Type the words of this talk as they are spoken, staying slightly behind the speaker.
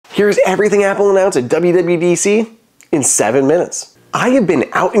Here's everything Apple announced at WWDC in 7 minutes. I have been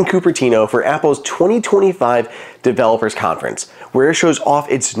out in Cupertino for Apple's 2025 Developers Conference, where it shows off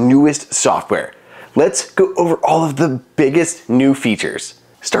its newest software. Let's go over all of the biggest new features.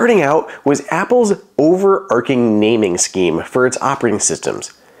 Starting out was Apple's overarching naming scheme for its operating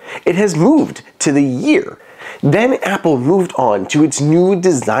systems. It has moved to the year. Then Apple moved on to its new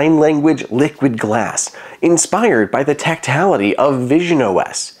design language, Liquid Glass, inspired by the tactility of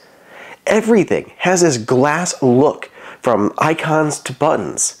visionOS. Everything has this glass look, from icons to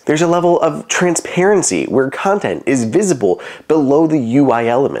buttons. There's a level of transparency where content is visible below the UI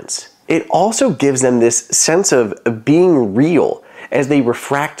elements. It also gives them this sense of being real as they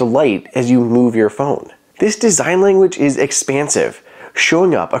refract light as you move your phone. This design language is expansive,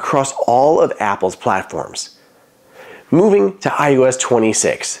 showing up across all of Apple's platforms. Moving to iOS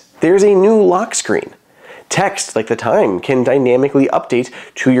 26, there's a new lock screen. Text like the time can dynamically update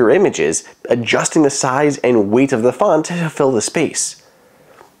to your images, adjusting the size and weight of the font to fill the space.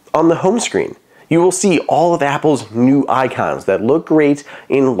 On the home screen, you will see all of Apple's new icons that look great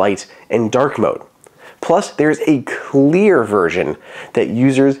in light and dark mode. Plus, there's a clear version that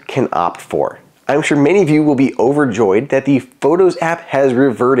users can opt for. I'm sure many of you will be overjoyed that the Photos app has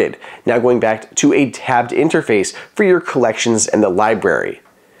reverted, now going back to a tabbed interface for your collections and the library.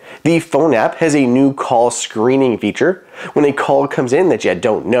 The Phone app has a new call screening feature. When a call comes in that you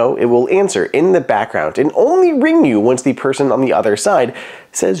don't know, it will answer in the background and only ring you once the person on the other side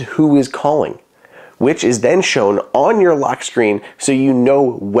says who is calling, which is then shown on your lock screen so you know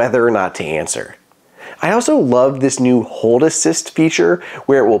whether or not to answer. I also love this new Hold Assist feature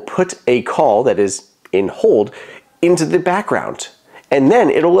where it will put a call that is in hold into the background, and then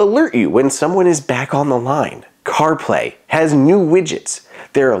it'll alert you when someone is back on the line. CarPlay has new widgets,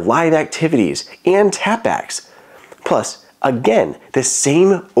 there are live activities, and tapbacks. Plus, again, the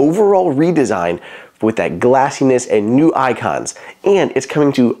same overall redesign with that glassiness and new icons, and it's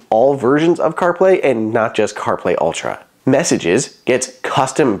coming to all versions of CarPlay and not just CarPlay Ultra. Messages gets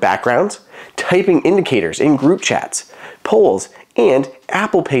custom backgrounds, typing indicators in group chats, polls, and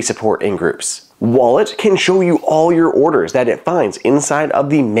Apple Pay support in groups. Wallet can show you all your orders that it finds inside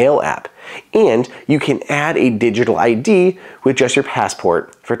of the Mail app, and you can add a digital ID with just your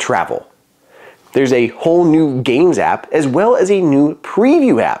passport for travel. There's a whole new Games app as well as a new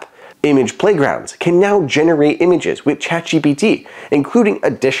Preview app. Image Playgrounds can now generate images with ChatGPT, including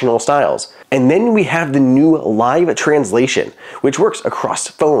additional styles. And then we have the new Live Translation, which works across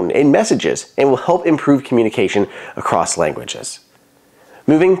phone and messages and will help improve communication across languages.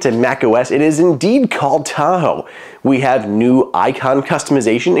 Moving to macOS, it is indeed called Tahoe. We have new icon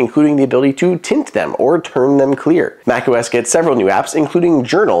customization, including the ability to tint them or turn them clear. macOS gets several new apps, including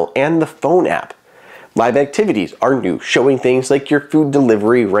Journal and the Phone app. Live activities are new, showing things like your food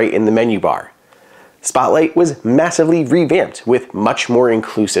delivery right in the menu bar. Spotlight was massively revamped with much more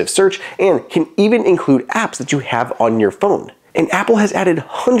inclusive search and can even include apps that you have on your phone. And Apple has added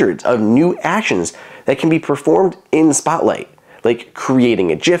hundreds of new actions that can be performed in Spotlight, like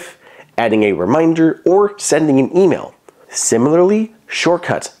creating a GIF, adding a reminder, or sending an email. Similarly,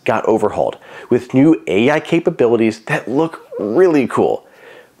 shortcuts got overhauled with new AI capabilities that look really cool.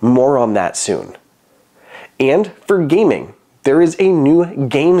 More on that soon. And for gaming, there is a new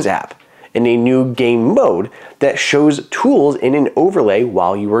Games app and a new game mode that shows tools in an overlay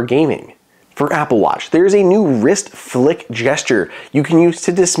while you are gaming. For Apple Watch, there is a new wrist flick gesture you can use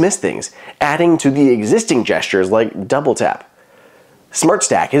to dismiss things, adding to the existing gestures like double tap. Smart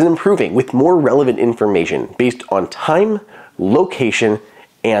Stack is improving with more relevant information based on time, location,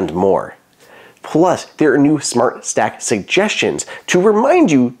 and more. Plus, there are new Smart Stack suggestions to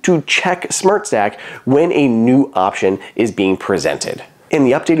remind you to check Smart Stack when a new option is being presented. In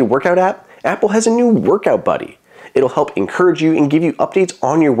the updated Workout app, Apple has a new Workout Buddy. It'll help encourage you and give you updates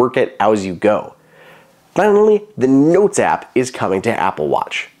on your workout as you go. Finally, the Notes app is coming to Apple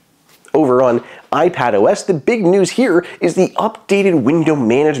Watch. Over on iPadOS, the big news here is the updated window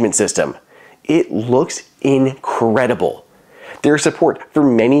management system. It looks incredible. There's support for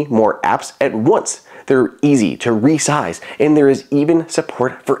many more apps at once. They're easy to resize, and there is even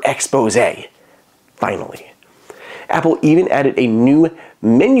support for Expose. Finally. Apple even added a new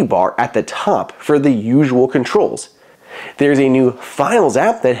menu bar at the top for the usual controls. There's a new Files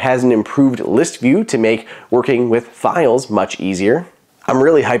app that has an improved list view to make working with files much easier. I'm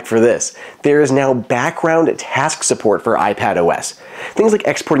really hyped for this. There is now background task support for iPadOS. Things like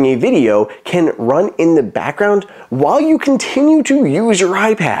exporting a video can run in the background while you continue to use your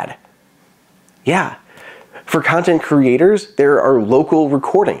iPad. Yeah. For content creators, there are local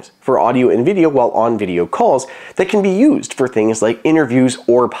recordings for audio and video while on video calls that can be used for things like interviews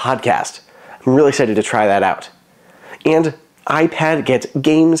or podcasts. I'm really excited to try that out. And iPad gets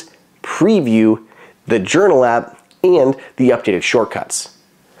Games, Preview, the Journal app, and the updated shortcuts.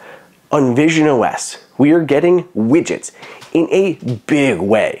 On visionOS, we are getting widgets in a big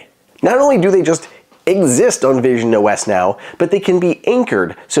way. Not only do they just exist on visionOS now, but they can be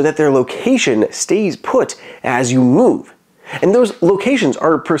anchored so that their location stays put as you move. And those locations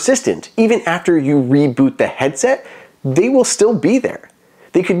are persistent. Even after you reboot the headset, they will still be there.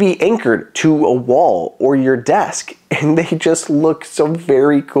 They could be anchored to a wall or your desk, and they just look so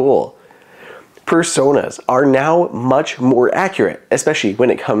very cool. Personas are now much more accurate, especially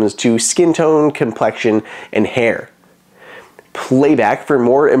when it comes to skin tone, complexion, and hair. Playback for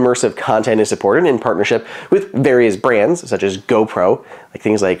more immersive content is supported in partnership with various brands, such as GoPro. Like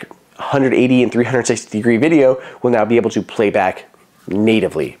things like 180 and 360-degree video will now be able to play back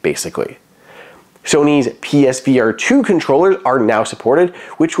natively, basically. Sony's PSVR 2 controllers are now supported,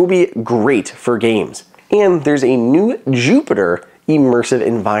 which will be great for games. And there's a new Jupiter immersive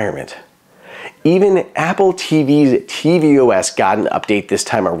environment. Even Apple TV's tvOS got an update this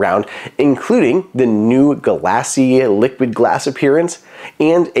time around, including the new glassy liquid glass appearance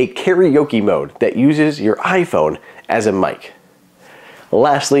and a karaoke mode that uses your iPhone as a mic.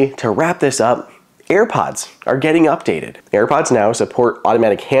 Lastly, to wrap this up, AirPods are getting updated. AirPods now support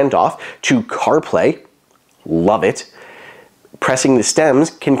automatic handoff to CarPlay. Love it. Pressing the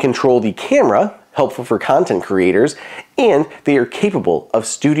stems can control the camera, helpful for content creators, and they are capable of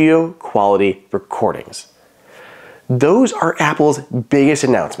studio quality recordings. Those are Apple's biggest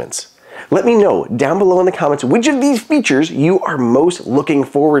announcements. Let me know down below in the comments which of these features you are most looking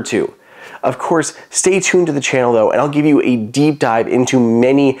forward to. Of course, stay tuned to the channel though, and I'll give you a deep dive into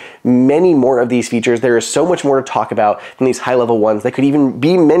many more of these features. There is so much more to talk about than these high-level ones that could even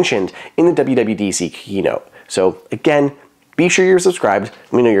be mentioned in the WWDC keynote. So again, be sure you're subscribed.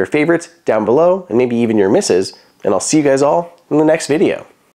 Let me know your favorites down below and maybe even your misses, and I'll see you guys all in the next video.